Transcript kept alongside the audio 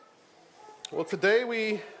Well, today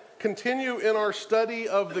we continue in our study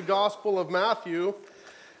of the Gospel of Matthew,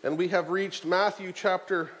 and we have reached Matthew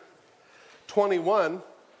chapter 21.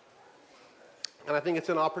 And I think it's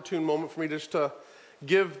an opportune moment for me just to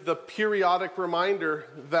give the periodic reminder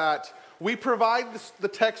that we provide the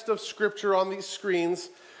text of Scripture on these screens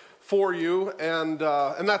for you, and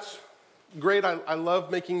that's great. I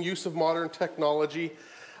love making use of modern technology,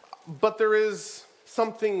 but there is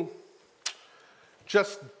something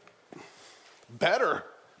just better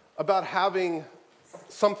about having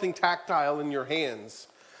something tactile in your hands.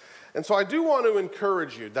 And so I do want to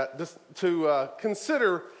encourage you to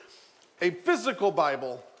consider a physical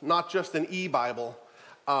Bible, not just an e-Bible.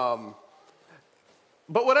 But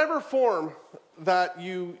whatever form that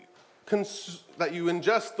you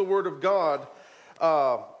ingest the Word of God,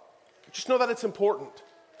 just know that it's important.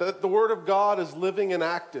 That the Word of God is living and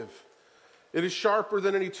active. It is sharper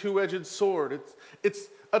than any two-edged sword. It's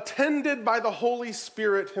attended by the Holy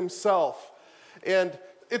Spirit himself. And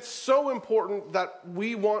it's so important that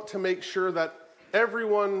we want to make sure that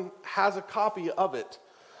everyone has a copy of it.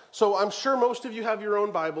 So I'm sure most of you have your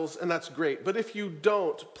own Bibles, and that's great. But if you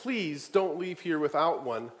don't, please don't leave here without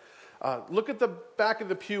one. Look at the back of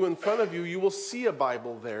the pew in front of you. You will see a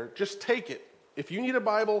Bible there. Just take it. If you need a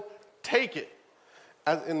Bible, take it.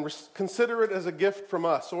 And consider it as a gift from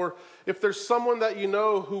us. Or if there's someone that you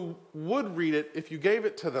know who would read it, if you gave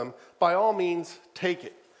it to them, by all means, take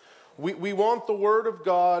it. We want the Word of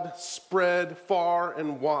God spread far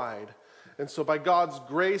and wide. And so by God's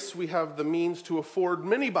grace, we have the means to afford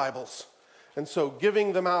many Bibles. And so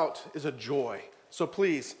giving them out is a joy. So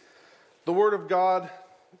please, the Word of God,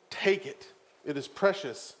 take it. It is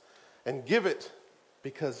precious. And give it,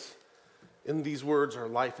 because in these words are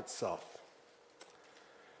life itself.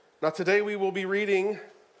 Now today we will be reading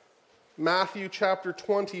Matthew chapter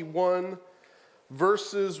 21,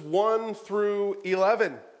 verses 1 through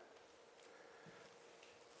 11.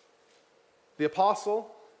 The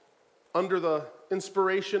apostle, under the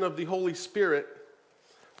inspiration of the Holy Spirit,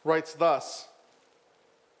 writes thus.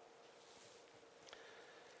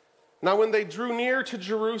 Now when they drew near to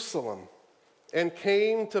Jerusalem and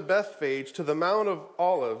came to Bethphage, to the Mount of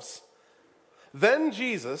Olives, then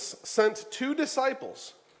Jesus sent 2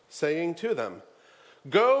 disciples, saying to them,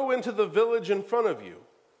 "Go into the village in front of you,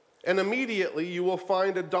 and immediately you will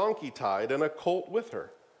find a donkey tied and a colt with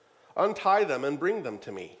her. Untie them and bring them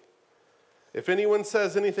to me. If anyone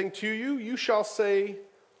says anything to you, you shall say,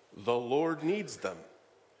 'The Lord needs them,'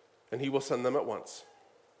 and he will send them at once."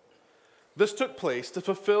 This took place to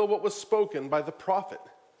fulfill what was spoken by the prophet,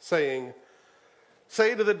 saying,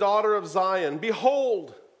 "Say to the daughter of Zion,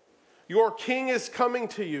 behold, your king is coming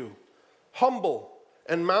to you, humble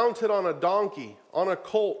and mounted on a donkey, on a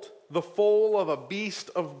colt, the foal of a beast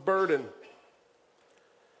of burden."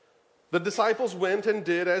 The disciples went and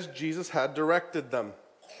did as Jesus had directed them.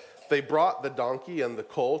 They brought the donkey and the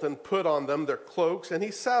colt and put on them their cloaks, and he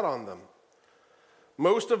sat on them.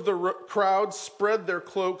 Most of the crowd spread their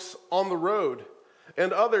cloaks on the road,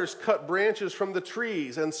 and others cut branches from the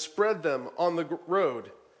trees and spread them on the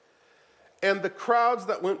road. And the crowds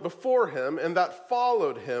that went before him and that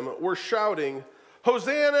followed him were shouting,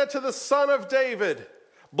 "Hosanna to the Son of David!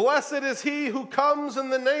 Blessed is he who comes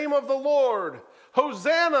in the name of the Lord!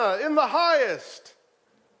 Hosanna in the highest!"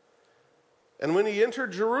 And when he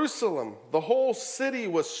entered Jerusalem, the whole city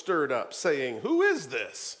was stirred up, saying, "Who is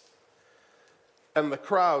this?" And the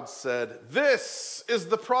crowd said, "This is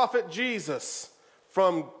the prophet Jesus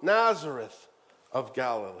from Nazareth of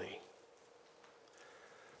Galilee."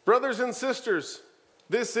 Brothers and sisters,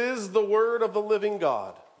 this is the word of the living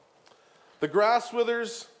God. The grass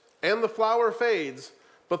withers and the flower fades,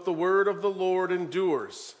 but the word of the Lord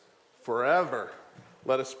endures forever.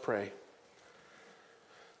 Let us pray.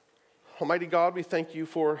 Almighty God, we thank you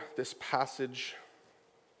for this passage.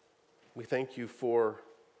 We thank you for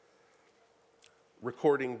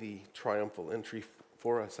recording the triumphal entry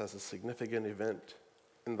for us as a significant event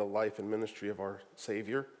in the life and ministry of our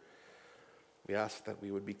Savior. We ask that we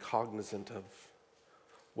would be cognizant of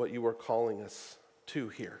what you are calling us to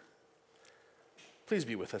here. Please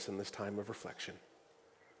be with us in this time of reflection.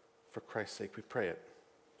 For Christ's sake, we pray it.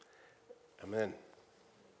 Amen.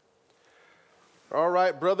 All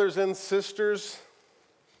right, brothers and sisters,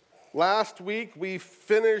 last week we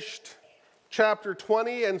finished chapter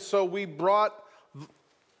 20, and so we brought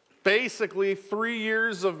basically 3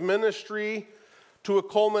 years of ministry to a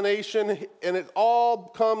culmination, and it all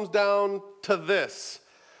comes down to this,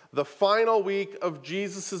 the final week of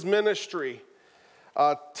Jesus' ministry.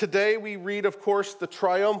 Today we read, of course, the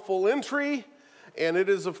Triumphal Entry, And it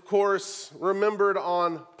is, of course, remembered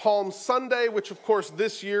on Palm Sunday, which, of course,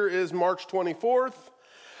 this year is March 24th.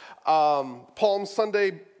 Palm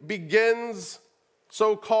Sunday begins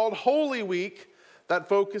so-called Holy Week that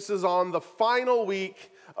focuses on the final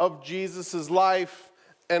week of Jesus' life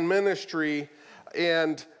and ministry.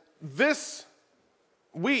 And this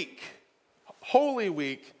week, Holy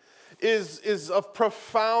Week, is of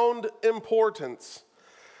profound importance.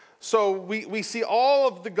 So we see all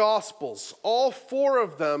of the Gospels, all 4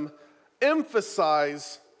 of them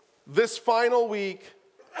emphasize this final week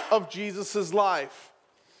of Jesus' life.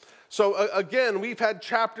 So again, we've had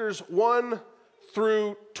chapters 1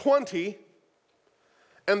 through 20,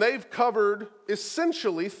 and they've covered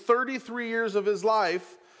essentially 33 years of his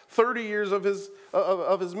life, 30 years of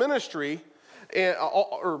his ministry, and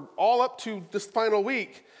all up to this final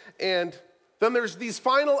week. And then there's these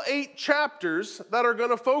final 8 chapters that are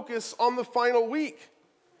going to focus on the final week.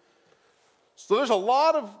 So there's a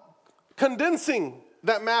lot of condensing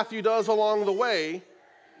that Matthew does along the way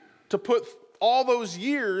to put all those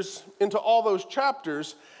years into all those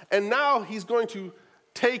chapters. And now he's going to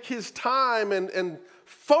take his time and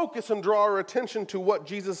focus and draw our attention to what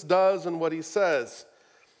Jesus does and what he says.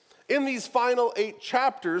 In these final 8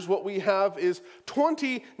 chapters, what we have is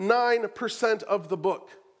 29% of the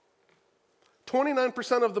book.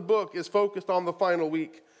 29% of the book is focused on the final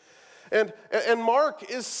week. And Mark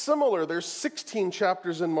is similar. There's 16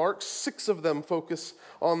 chapters in Mark. 6 of them focus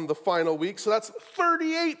on the final week. So that's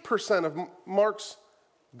 38% of Mark's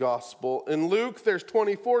gospel. In Luke, there's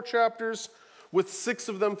 24 chapters with 6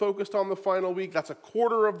 of them focused on the final week. That's a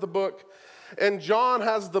quarter of the book. And John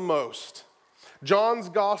has the most. John's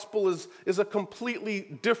gospel is a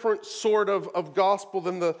completely different sort of gospel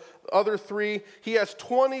than the other 3. He has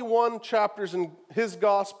 21 chapters in his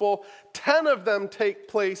gospel. 10 of them take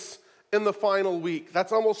place in the final week.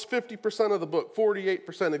 That's almost 50% of the book,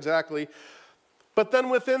 48% exactly. But then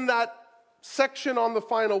within that section on the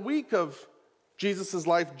final week of Jesus'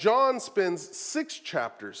 life, John spends 6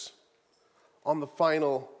 chapters on the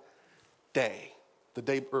final day, the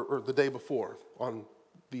day before, on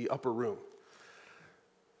the upper room.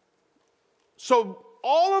 So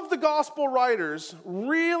all of the gospel writers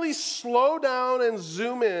really slow down and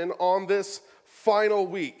zoom in on this final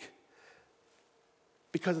week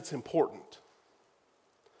because it's important.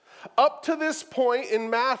 Up to this point in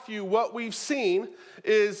Matthew, what we've seen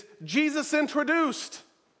is Jesus introduced.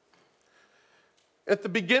 At the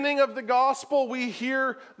beginning of the gospel, we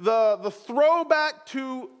hear the throwback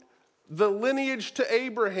to the lineage to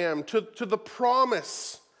Abraham, to the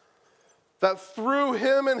promise that through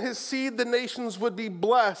him and his seed, the nations would be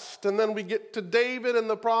blessed. And then we get to David and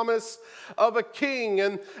the promise of a king.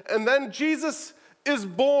 And then Jesus is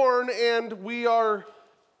born, and we are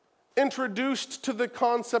introduced to the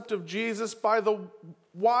concept of Jesus by the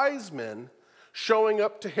wise men showing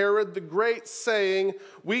up to Herod the Great saying,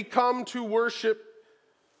 "We come to worship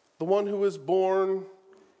the one who is born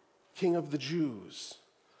King of the Jews."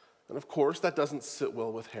 And of course, that doesn't sit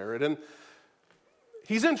well with Herod. And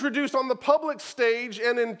he's introduced on the public stage,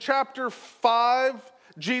 and in chapter 5,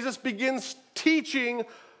 Jesus begins teaching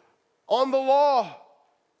on the law.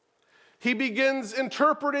 He begins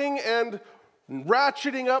interpreting and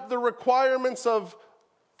ratcheting up the requirements of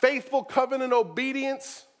faithful covenant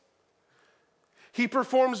obedience. He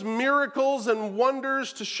performs miracles and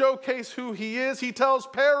wonders to showcase who he is. He tells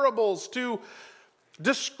parables to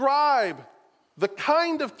describe the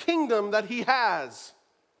kind of kingdom that he has.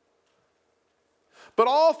 But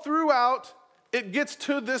all throughout, it gets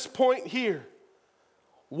to this point here.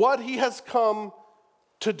 What he has come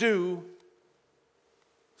to do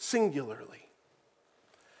singularly.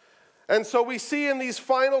 And so we see in these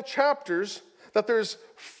final chapters that there's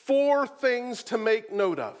 4 things to make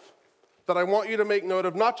note of, that I want you to make note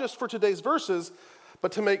of, not just for today's verses,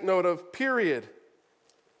 but to make note of, period.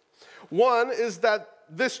 One is that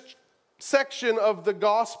this section of the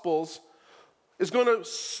Gospels is going to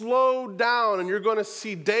slow down, and you're going to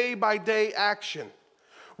see day-by-day action.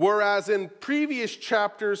 Whereas in previous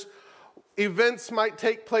chapters, events might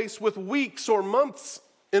take place with weeks or months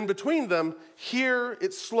in between them, here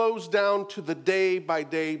it slows down to the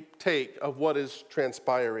day-by-day take of what is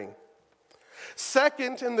transpiring.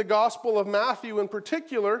 Second, in the Gospel of Matthew in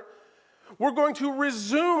particular, we're going to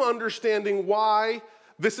resume understanding why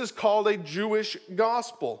this is called a Jewish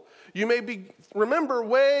gospel. You may remember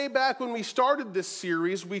way back when we started this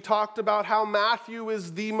series, we talked about how Matthew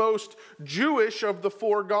is the most Jewish of the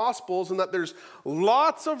 4 Gospels, and that there's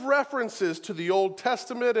lots of references to the Old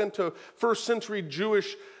Testament and to first century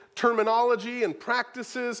Jewish terminology and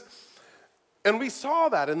practices. And we saw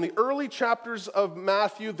that in the early chapters of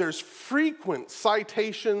Matthew. There's frequent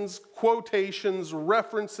citations, quotations,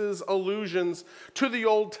 references, allusions to the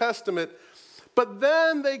Old Testament. But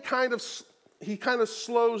then he kind of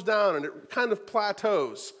slows down and it kind of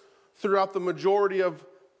plateaus throughout the majority of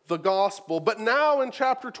the gospel. But now in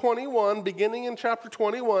chapter 21, beginning in chapter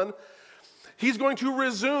 21, he's going to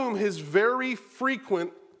resume his very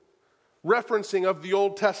frequent referencing of the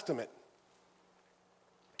Old Testament.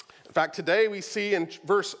 In fact, today we see in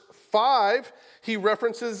verse 5, he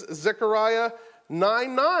references Zechariah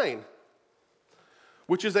 9:9,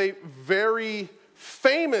 which is a very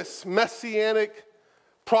famous messianic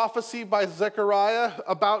prophecy by Zechariah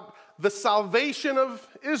about the salvation of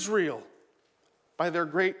Israel by their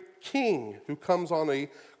great king who comes on a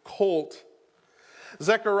colt.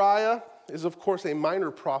 Zechariah is, of course, a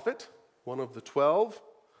minor prophet, one of the 12.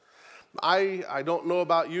 I don't know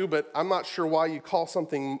about you, but I'm not sure why you call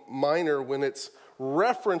something minor when it's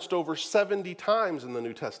referenced over 70 times in the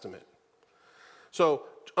New Testament. So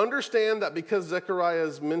understand that because Zechariah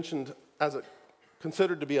is mentioned as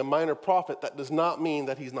considered to be a minor prophet, that does not mean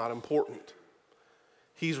that he's not important.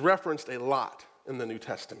 He's referenced a lot in the New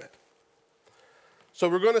Testament. So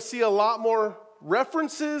we're going to see a lot more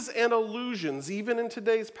references and allusions, even in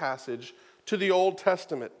today's passage, to the Old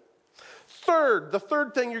Testament. The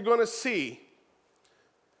third thing you're going to see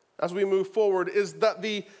as we move forward is that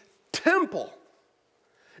the temple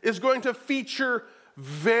is going to feature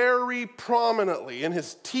very prominently in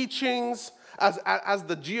his teachings as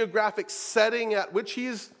the geographic setting at which he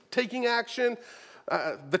is taking action.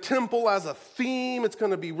 The temple as a theme, it's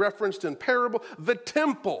going to be referenced in parable. The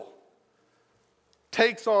temple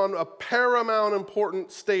takes on a paramount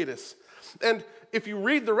important status. And if you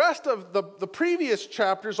read the rest of the previous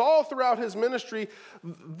chapters, all throughout his ministry,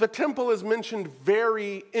 the temple is mentioned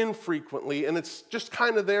very infrequently, and it's just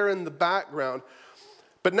kind of there in the background.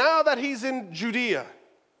 But now that he's in Judea,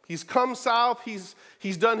 he's come south,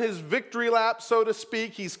 he's done his victory lap, so to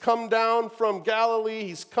speak. He's come down from Galilee,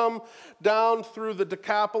 he's come down through the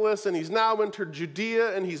Decapolis, and he's now entered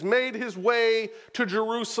Judea, and he's made his way to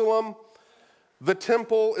Jerusalem. The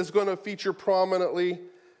temple is going to feature prominently,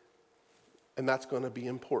 and that's going to be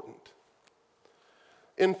important.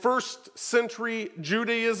 In first century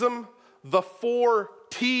Judaism, the 4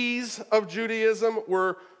 T's of Judaism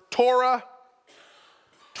were Torah,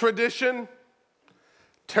 tradition,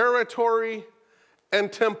 territory,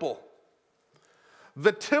 and temple.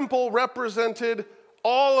 The temple represented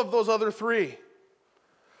all of those other 3.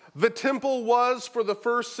 The temple was, for the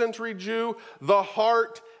first century Jew, the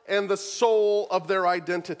heart and the soul of their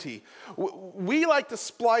identity. We like to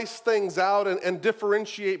splice things out and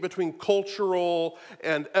differentiate between cultural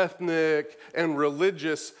and ethnic and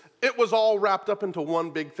religious. It was all wrapped up into one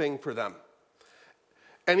big thing for them.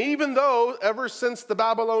 And even though, ever since the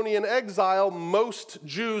Babylonian exile, most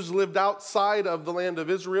Jews lived outside of the land of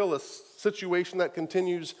Israel, a situation that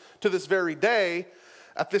continues to this very day,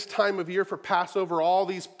 at this time of year for Passover, all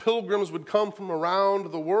these pilgrims would come from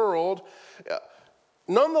around the world.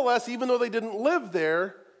 Nonetheless, even though they didn't live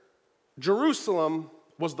there, Jerusalem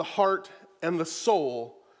was the heart and the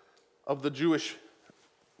soul of the Jewish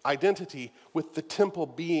identity, with the temple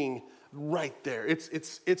being right there. It's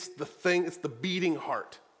the thing, it's the beating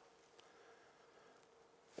heart.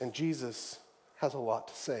 And Jesus has a lot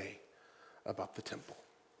to say about the temple.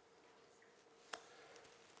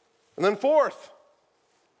 And then fourth,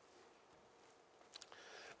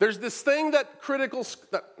 there's this thing that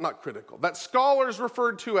scholars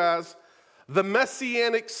referred to as the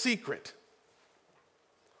messianic secret.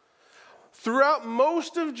 Throughout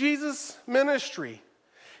most of Jesus' ministry,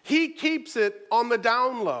 he keeps it on the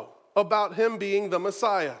down low about him being the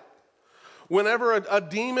Messiah. Whenever a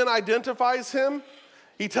demon identifies him,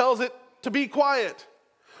 he tells it to be quiet.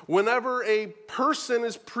 Whenever a person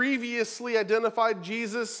is previously identified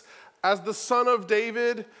Jesus as the son of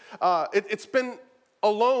David, it's been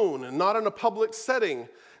alone and not in a public setting.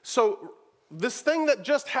 So this thing that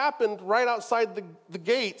just happened right outside the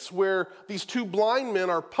gates, where these 2 blind men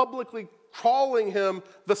are publicly calling him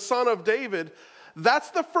the son of David, that's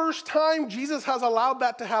the first time Jesus has allowed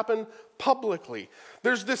that to happen publicly.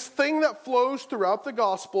 There's this thing that flows throughout the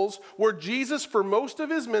Gospels where Jesus, for most of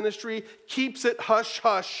his ministry, keeps it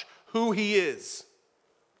hush-hush who he is.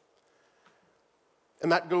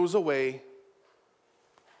 And that goes away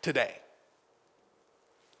today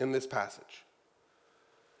in this passage.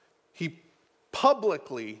 He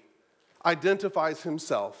publicly identifies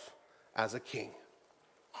himself as a king.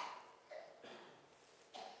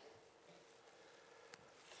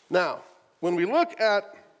 Now, when we look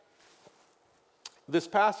at this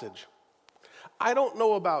passage, I don't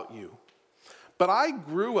know about you, But I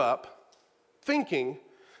grew up thinking,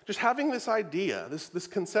 just having this idea, this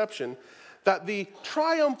conception, that the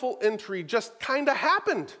triumphal entry just kind of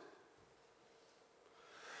happened.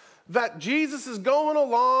 That Jesus is going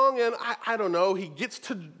along, and I don't know, he gets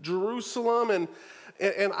to Jerusalem, and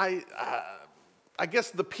I guess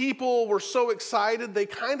the people were so excited, they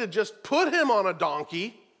kind of just put him on a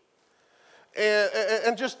donkey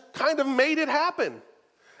and just kind of made it happen.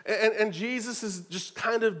 And Jesus is just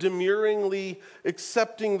kind of demurringly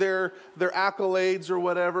accepting their accolades or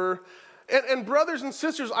whatever. And brothers and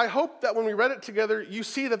sisters, I hope that when we read it together, you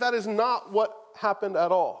see that that is not what happened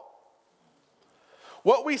at all.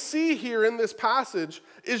 What we see here in this passage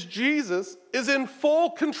is Jesus is in full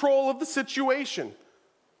control of the situation.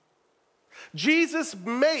 Jesus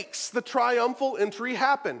makes the triumphal entry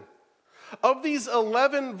happen. Of these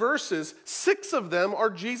 11 verses, 6 of them are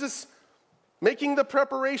Jesus making the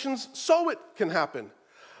preparations so it can happen.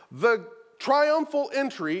 The triumphal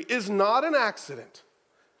entry is not an accident.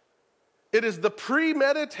 It is the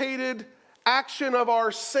premeditated action of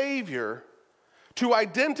our Savior to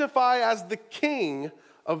identify as the King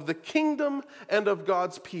of the kingdom and of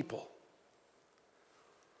God's people.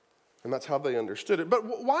 And that's how they understood it.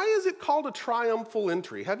 But why is it called a triumphal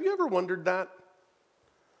entry? Have you ever wondered that?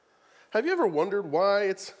 Have you ever wondered why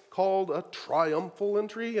it's called a triumphal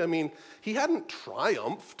entry? I mean, he hadn't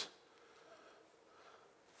triumphed.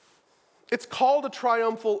 It's called a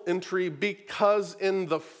triumphal entry because in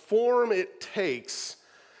the form it takes,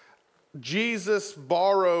 Jesus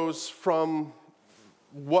borrows from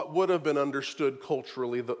what would have been understood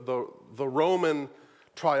culturally, the Roman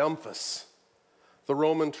triumphus, the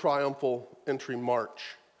Roman triumphal entry march.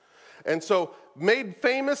 And so, made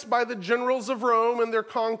famous by the generals of Rome and their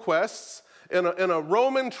conquests, in a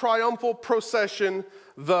Roman triumphal procession,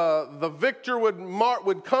 the victor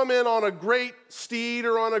would come in on a great steed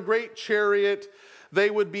or on a great chariot. They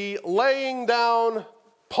would be laying down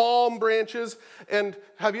palm branches. And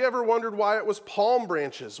have you ever wondered why it was palm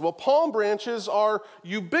branches? Well, palm branches are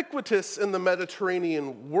ubiquitous in the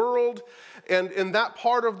Mediterranean world. And in that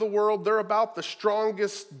part of the world, they're about the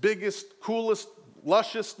strongest, biggest, coolest,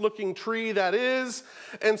 luscious looking tree that is.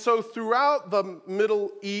 And so throughout the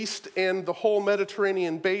Middle East and the whole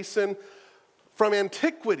Mediterranean basin, from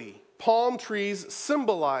antiquity, palm trees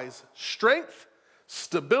symbolize strength,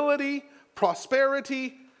 stability,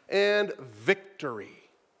 prosperity, and victory.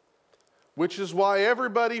 Which is why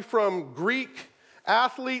everybody from Greek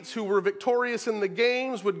athletes who were victorious in the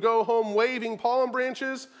games would go home waving palm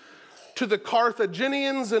branches, to the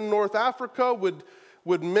Carthaginians in North Africa would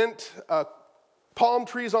mint palm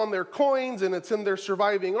trees on their coins, and it's in their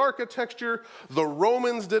surviving architecture. The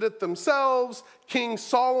Romans did it themselves. King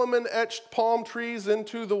Solomon etched palm trees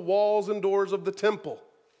into the walls and doors of the temple.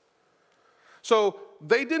 So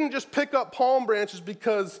they didn't just pick up palm branches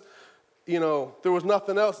because, there was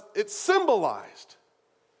nothing else. It symbolized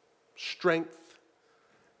strength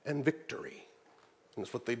and victory. And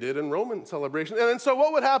that's what they did in Roman celebration. And so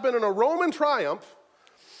what would happen in a Roman triumph?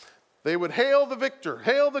 They would hail the victor,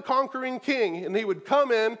 hail the conquering king, and he would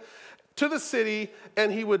come in to the city,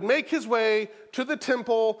 and he would make his way to the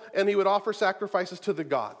temple, and he would offer sacrifices to the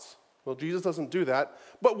gods. Well, Jesus doesn't do that.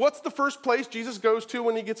 But what's the first place Jesus goes to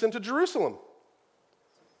when he gets into Jerusalem?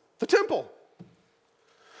 The temple.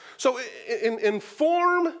 So in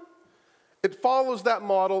form, it follows that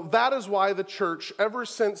model. That is why the church, ever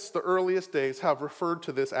since the earliest days, have referred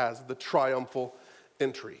to this as the triumphal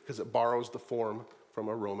entry, because it borrows the form from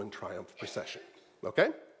a Roman triumph procession.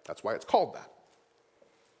 Okay? That's why it's called that.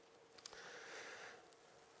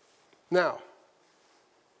 Now,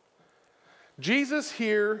 Jesus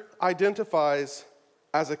here identifies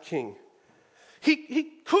as a king. He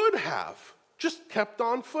could have just kept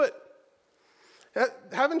on foot.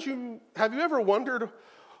 Have you ever wondered,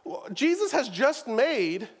 Jesus has just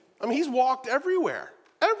he's walked everywhere.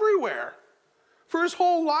 For his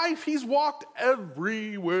whole life, he's walked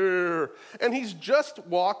everywhere. And he's just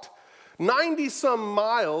walked 90-some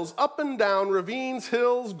miles up and down ravines,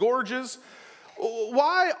 hills, gorges.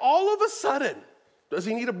 Why all of a sudden does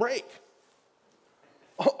he need a break?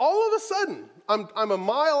 All of a sudden, I'm a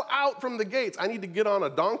mile out from the gates. I need to get on a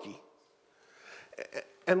donkey.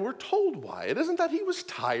 And we're told why. It isn't that he was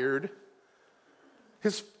tired.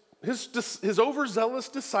 His overzealous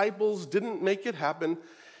disciples didn't make it happen.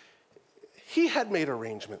 He had made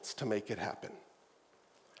arrangements to make it happen.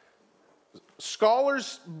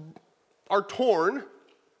 Scholars are torn,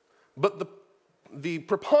 but the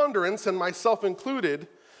preponderance, and myself included,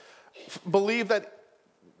 believe that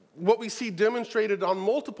what we see demonstrated on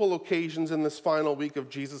multiple occasions in this final week of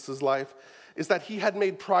Jesus' life is that he had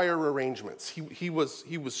made prior arrangements. He was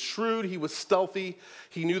shrewd, he was stealthy,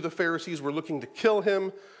 he knew the Pharisees were looking to kill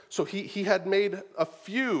him, so he had made a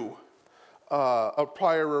few of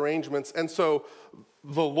prior arrangements, and so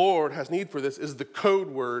the Lord has need for this is the code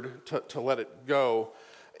word to let it go.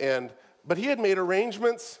 But he had made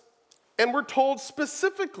arrangements, and we're told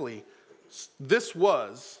specifically this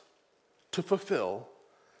was to fulfill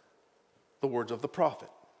the words of the prophet.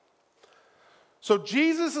 So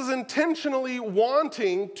Jesus is intentionally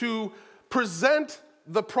wanting to present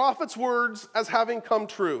the prophet's words as having come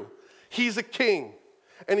true. He's a king,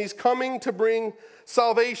 and he's coming to bring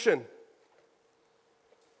salvation.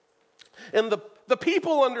 And the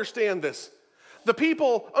people understand this. The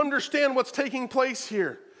people understand what's taking place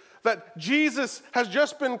here. That Jesus has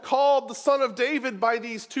just been called the Son of David by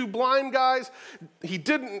these two blind guys. He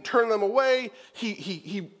didn't turn them away.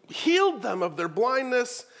 He healed them of their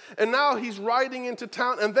blindness. And now he's riding into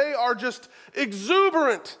town, and they are just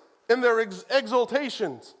exuberant in their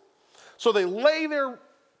exultations. So they lay their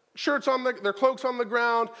their cloaks on the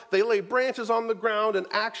ground. They lay branches on the ground, an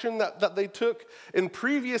action that they took in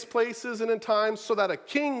previous places and in times so that a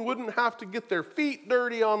king wouldn't have to get their feet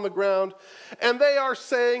dirty on the ground. And they are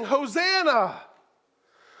saying, Hosanna,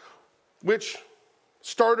 which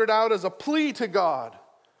started out as a plea to God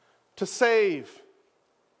to save,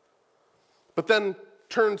 but then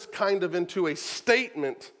turns kind of into a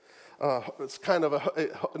statement. It's kind of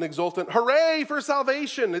an exultant, hooray for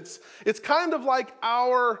salvation. It's kind of like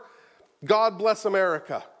our God bless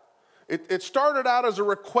America. It started out as a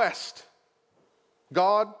request.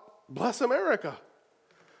 God bless America.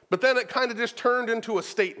 But then it kind of just turned into a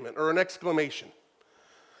statement or an exclamation,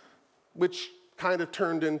 which kind of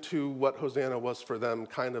turned into what Hosanna was for them,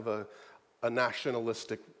 kind of a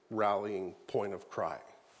nationalistic rallying point of cry.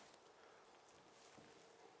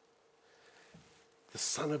 The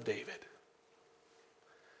Son of David.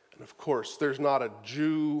 And of course, there's not a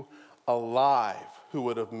Jew alive who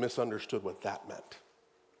would have misunderstood what that meant.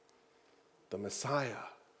 The Messiah,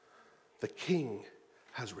 the King,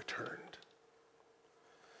 has returned.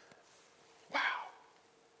 Wow.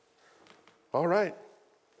 All right.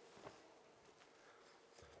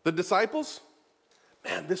 The disciples,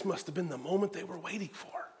 man, this must have been the moment they were waiting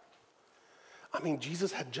for. I mean,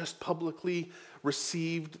 Jesus had just publicly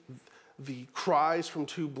received the cries from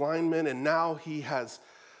two blind men, and now he has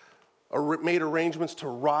made arrangements to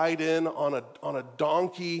ride in on a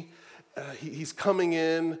donkey. He's coming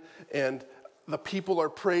in, and the people are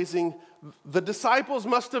praising. The disciples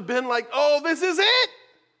must have been like, oh, this is it.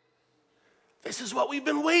 This is what we've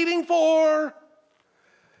been waiting for.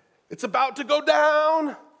 It's about to go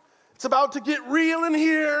down. It's about to get real in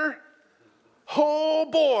here. Oh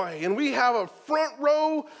boy, and we have a front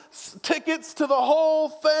row tickets to the whole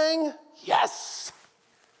thing. Yes.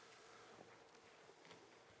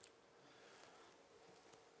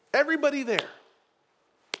 Everybody there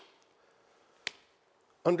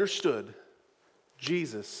understood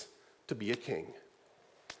Jesus to be a king.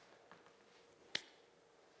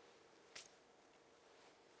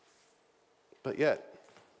 But yet,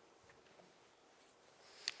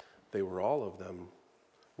 they were all of them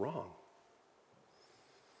wrong.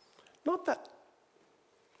 Not that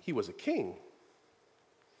he was a king,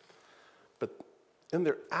 but they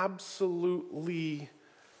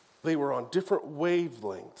were on different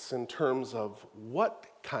wavelengths in terms of what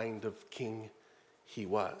kind of king he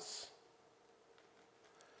was.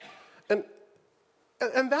 And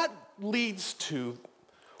that leads to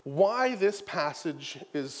why this passage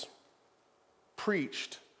is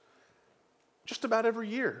preached just about every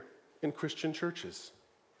year in Christian churches.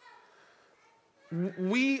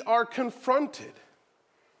 We are confronted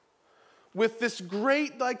with this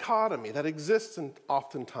great dichotomy that exists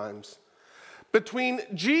oftentimes between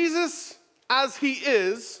Jesus as he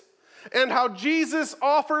is and how Jesus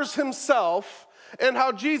offers himself and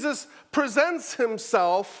how Jesus presents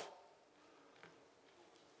himself,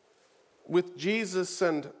 with Jesus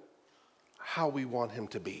and how we want him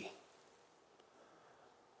to be.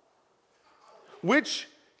 Which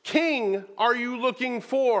king are you looking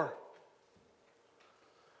for?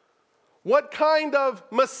 What kind of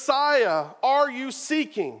Messiah are you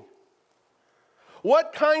seeking?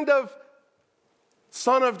 What kind of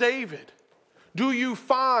Son of David do you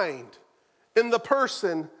find in the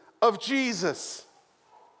person of Jesus?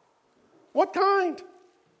 What kind?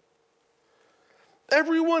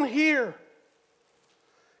 Everyone here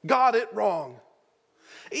got it wrong.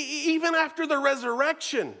 Even after the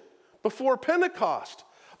resurrection, before Pentecost,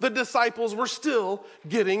 the disciples were still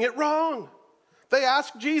getting it wrong. They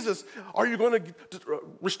asked Jesus, are you going to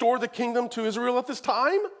restore the kingdom to Israel at this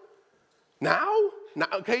time? Now? Now,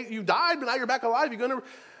 okay, you died, but now you're back alive. You're going to...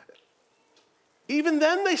 Even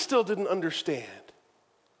then, they still didn't understand.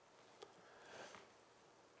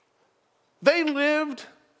 They lived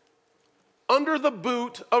under the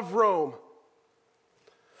boot of Rome.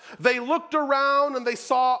 They looked around and they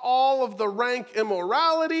saw all of the rank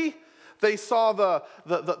immorality. They saw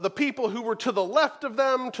the people who were to the left of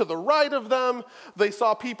them, to the right of them. They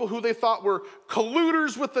saw people who they thought were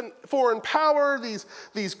colluders with the foreign power,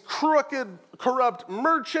 these crooked, corrupt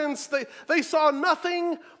merchants. They saw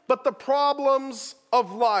nothing but the problems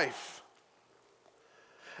of life.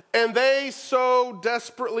 And they so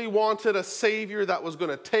desperately wanted a Savior that was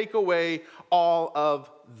going to take away all of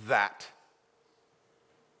that.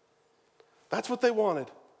 That's what they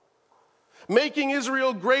wanted. Making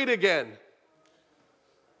Israel great again.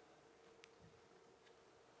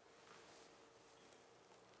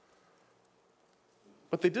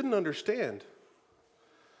 But they didn't understand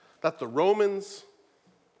that the Romans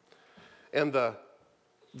and the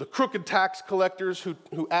crooked tax collectors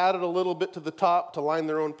who added a little bit to the top to line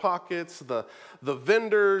their own pockets, the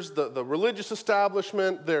vendors, the religious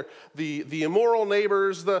establishment, the immoral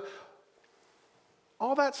neighbors,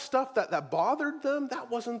 all that stuff that bothered them, that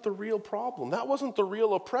wasn't the real problem. That wasn't the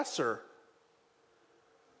real oppressor.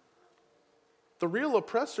 The real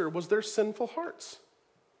oppressor was their sinful hearts.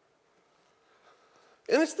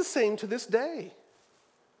 And it's the same to this day.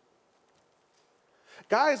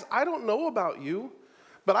 Guys, I don't know about you,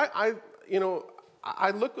 but I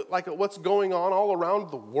look at what's going on all around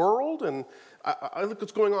the world, and I look at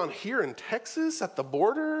what's going on here in Texas at the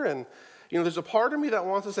border, and there's a part of me that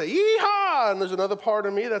wants to say, yeehaw, and there's another part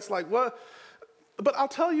of me that's like, what? But I'll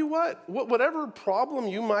tell you whatever problem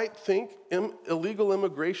you might think illegal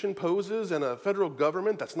immigration poses and a federal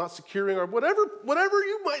government that's not securing, or whatever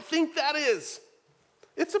you might think that is,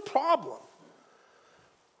 it's a problem.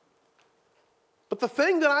 But the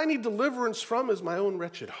thing that I need deliverance from is my own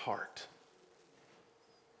wretched heart.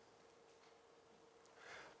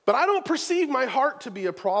 But I don't perceive my heart to be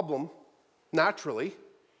a problem naturally.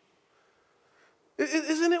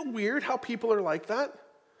 Isn't it weird how people are like that?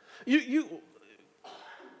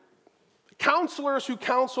 Counselors who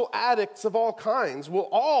counsel addicts of all kinds will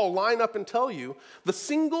all line up and tell you the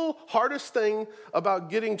single hardest thing about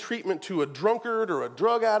getting treatment to a drunkard or a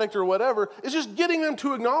drug addict or whatever is just getting them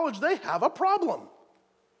to acknowledge they have a problem.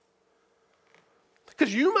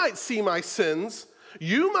 Because you might see my sins,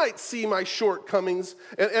 you might see my shortcomings,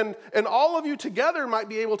 and all of you together might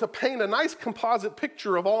be able to paint a nice composite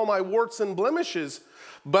picture of all my warts and blemishes,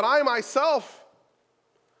 but I myself,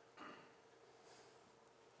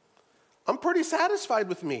 I'm pretty satisfied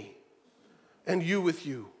with me, and you with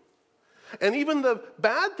you. And even the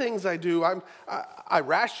bad things I do, I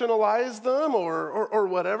rationalize them or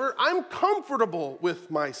whatever. I'm comfortable with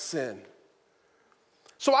my sin.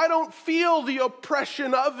 So I don't feel the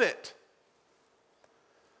oppression of it.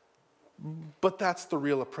 But that's the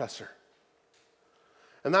real oppressor.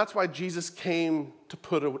 And that's why Jesus came to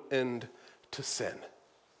put an end to sin.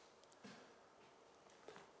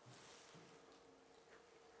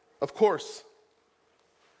 Of course,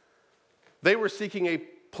 they were seeking a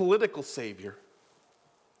political savior,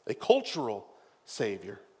 a cultural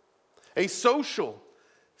savior, a social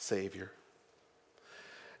savior.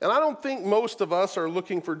 And I don't think most of us are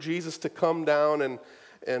looking for Jesus to come down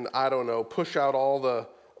and I don't know, push out all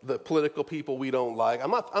the political people we don't like.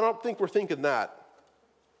 I don't think we're thinking that.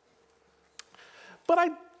 But I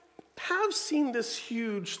have seen this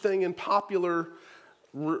huge thing in popular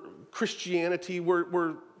Christianity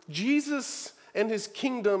where Jesus and his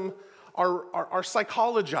kingdom are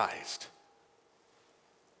psychologized.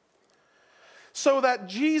 So that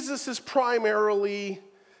Jesus is primarily,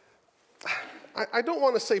 I don't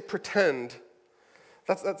want to say pretend.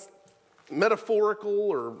 That's metaphorical,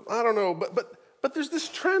 or I don't know, but there's this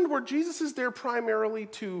trend where Jesus is there primarily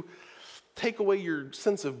to take away your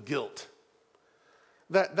sense of guilt.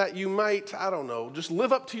 That you might, I don't know, just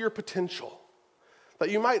live up to your potential. That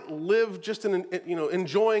you might live just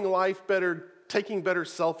enjoying life better, taking better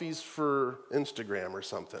selfies for Instagram or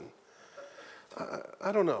something.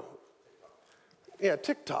 I don't know. Yeah,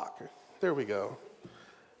 TikTok. There we go.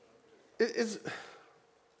 Is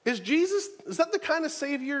Jesus, is that the kind of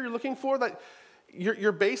savior you're looking for? That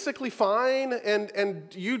you're basically fine and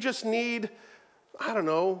you just need, I don't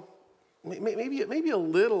know, maybe a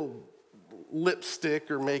little lipstick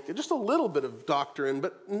or makeup, just a little bit of doctrine,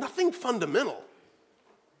 but nothing fundamental.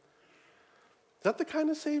 Is that the kind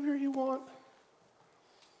of savior you want?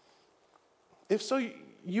 If so,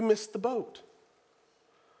 you missed the boat.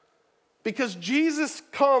 Because Jesus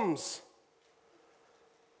comes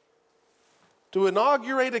to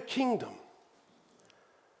inaugurate a kingdom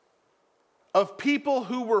of people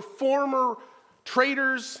who were former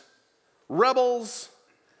traitors, rebels,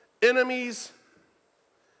 enemies,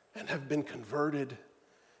 and have been converted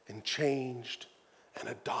and changed and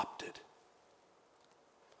adopted.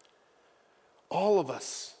 All of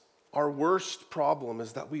us, our worst problem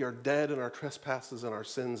is that we are dead in our trespasses and our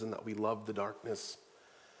sins and that we love the darkness.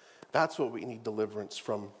 That's what we need deliverance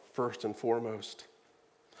from first and foremost.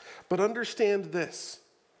 But understand this.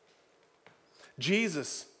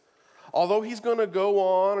 Jesus, although he's going to go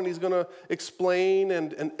on and he's going to explain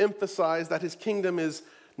and emphasize that his kingdom is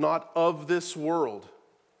not of this world,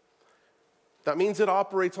 that means it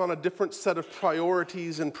operates on a different set of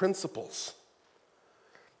priorities and principles.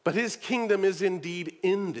 But his kingdom is indeed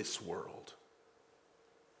in this world.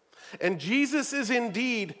 And Jesus is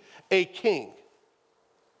indeed a king.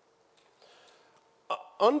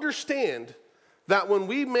 Understand that when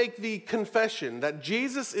we make the confession that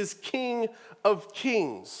Jesus is King of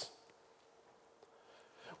Kings,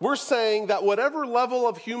 we're saying that whatever level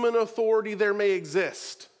of human authority there may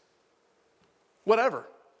exist, whatever,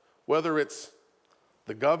 whether it's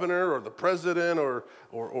the governor or the president or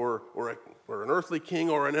an earthly king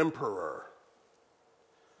or an emperor,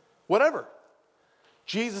 whatever,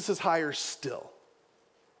 Jesus is higher still.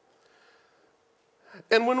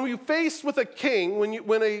 And when we face with a king,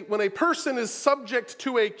 when a person is subject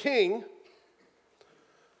to a king,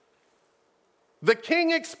 the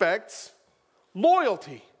king expects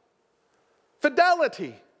loyalty,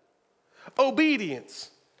 fidelity,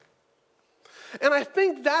 obedience. And I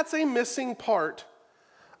think that's a missing part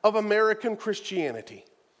of American Christianity.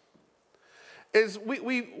 Is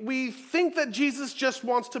we think that Jesus just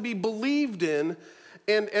wants to be believed in,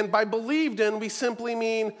 and by believed in, we simply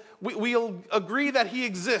mean we'll agree that he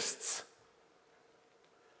exists.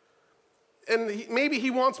 And maybe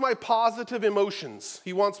he wants my positive emotions.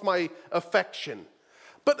 He wants my affection.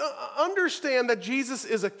 But understand that Jesus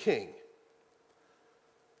is a king.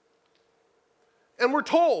 And we're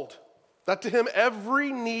told that to him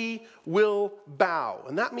every knee will bow.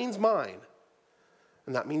 And that means mine.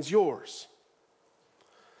 And that means yours.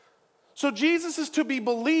 So Jesus is to be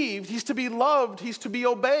believed, he's to be loved, he's to be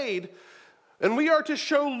obeyed, and we are to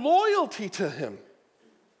show loyalty to him.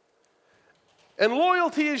 And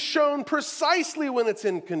loyalty is shown precisely when it's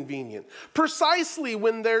inconvenient, precisely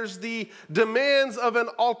when there's the demands of an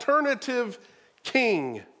alternative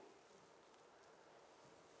king.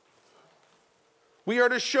 We are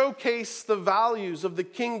to showcase the values of the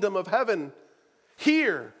kingdom of heaven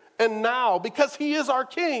here and now because he is our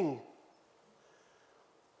king.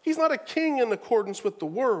 He's not a king in accordance with the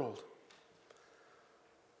world.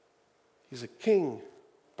 He's a king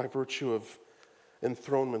by virtue of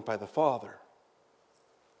enthronement by the Father.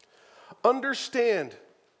 Understand,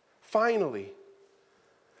 finally,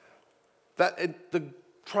 that at the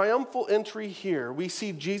triumphal entry here, we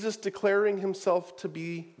see Jesus declaring himself to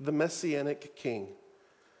be the Messianic king.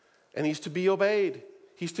 And he's to be obeyed.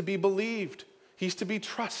 He's to be believed. He's to be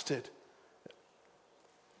trusted.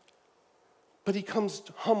 But he comes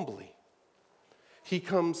humbly. He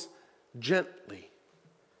comes gently.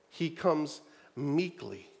 He comes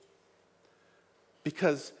meekly.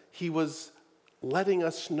 Because he was letting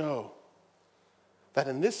us know that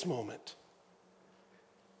in this moment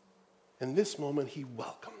he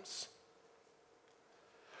welcomes.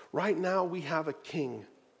 Right now we have a king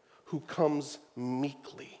who comes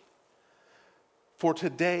meekly. For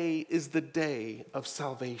today is the day of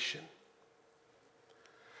salvation.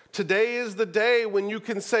 Today is the day when you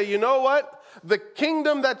can say, you know what? The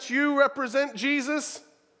kingdom that you represent, Jesus,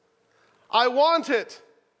 I want it.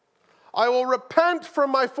 I will repent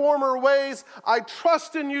from my former ways. I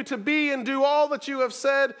trust in you to be and do all that you have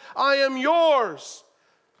said. I am yours.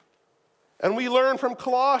 And we learn from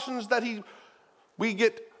Colossians that we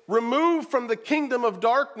get removed from the kingdom of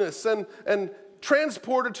darkness and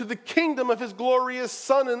transported to the kingdom of his glorious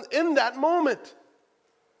Son in that moment.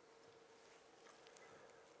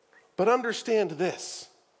 But understand this.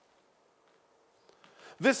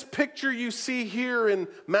 This picture you see here in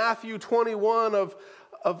Matthew 21 of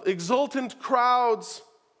exultant crowds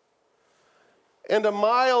and a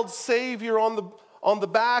mild Savior on the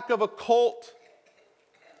back of a colt,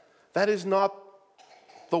 that is not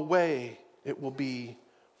the way it will be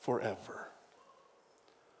forever.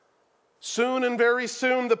 Soon and very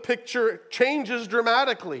soon the picture changes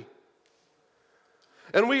dramatically.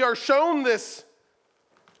 And we are shown this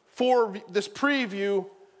for this preview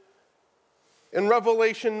in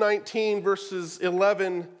Revelation 19, verses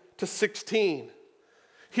 11 to 16.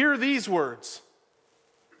 Hear these words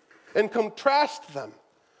and contrast them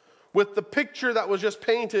with the picture that was just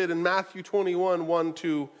painted in Matthew 21, 1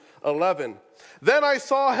 to 11. Then I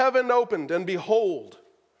saw heaven opened, and behold,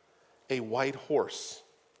 a white horse.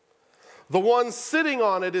 The one sitting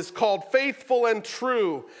on it is called Faithful and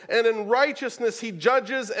True, and in righteousness he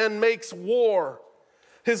judges and makes war.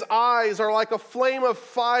 His eyes are like a flame of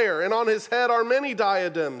fire, and on his head are many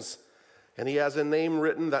diadems. And he has a name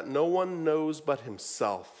written that no one knows but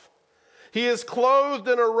himself. He is clothed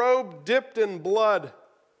in a robe dipped in blood,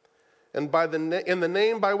 and in the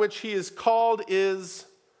name by which he is called is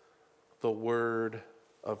the Word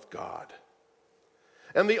of God.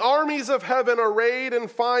 And the armies of heaven, arrayed in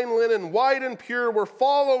fine linen, white and pure, were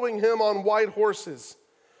following him on white horses.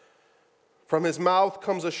 From his mouth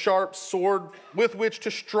comes a sharp sword with which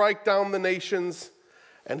to strike down the nations,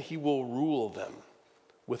 and he will rule them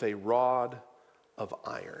with a rod of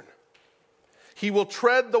iron. He will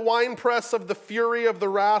tread the winepress of the fury of the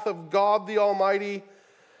wrath of God the Almighty,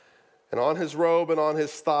 and on his robe and on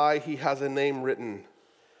his thigh he has a name written,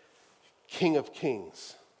 King of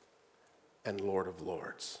Kings and Lord of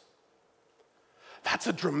Lords. That's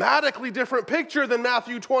a dramatically different picture than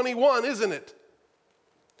Matthew 21, isn't it?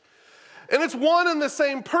 And it's one and the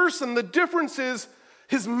same person. The difference is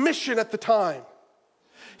his mission at the time.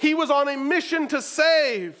 He was on a mission to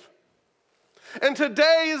save. And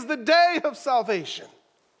today is the day of salvation.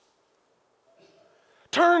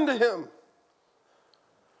 Turn to him.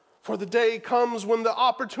 For the day comes when the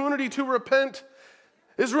opportunity to repent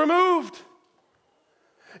is removed.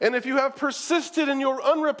 And if you have persisted in your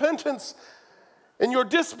unrepentance, in your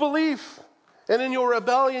disbelief, and in your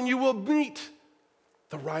rebellion, you will meet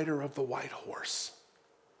the rider of the white horse,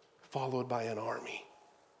 followed by an army.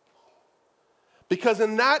 Because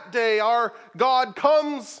in that day, our God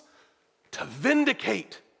comes to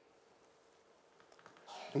vindicate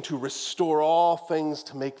and to restore all things,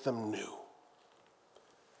 to make them new.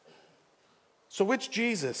 So which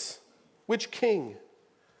Jesus, which King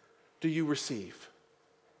do you receive?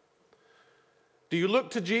 Do you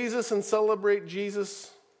look to Jesus and celebrate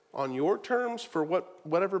Jesus on your terms for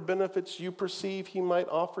whatever benefits you perceive he might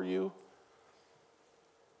offer you?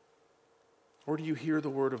 Or do you hear the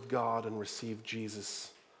word of God and receive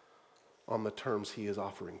Jesus on the terms he is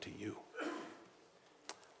offering to you?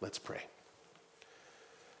 Let's pray.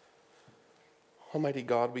 Almighty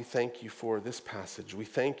God, we thank you for this passage. We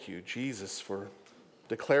thank you, Jesus, for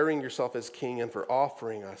declaring yourself as King and for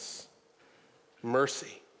offering us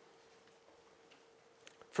mercy.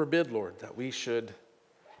 Forbid, Lord, that we should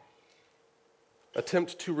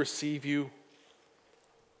attempt to receive you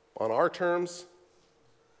on our terms,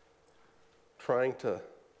 trying to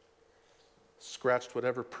scratch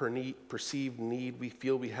whatever perceived need we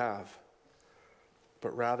feel we have,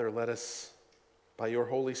 but rather let us, by your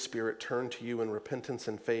Holy Spirit, turn to you in repentance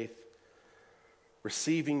and faith,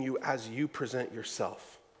 receiving you as you present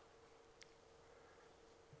yourself.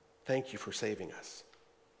 Thank you for saving us.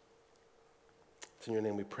 It's in your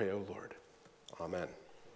name we pray, O Lord. Amen.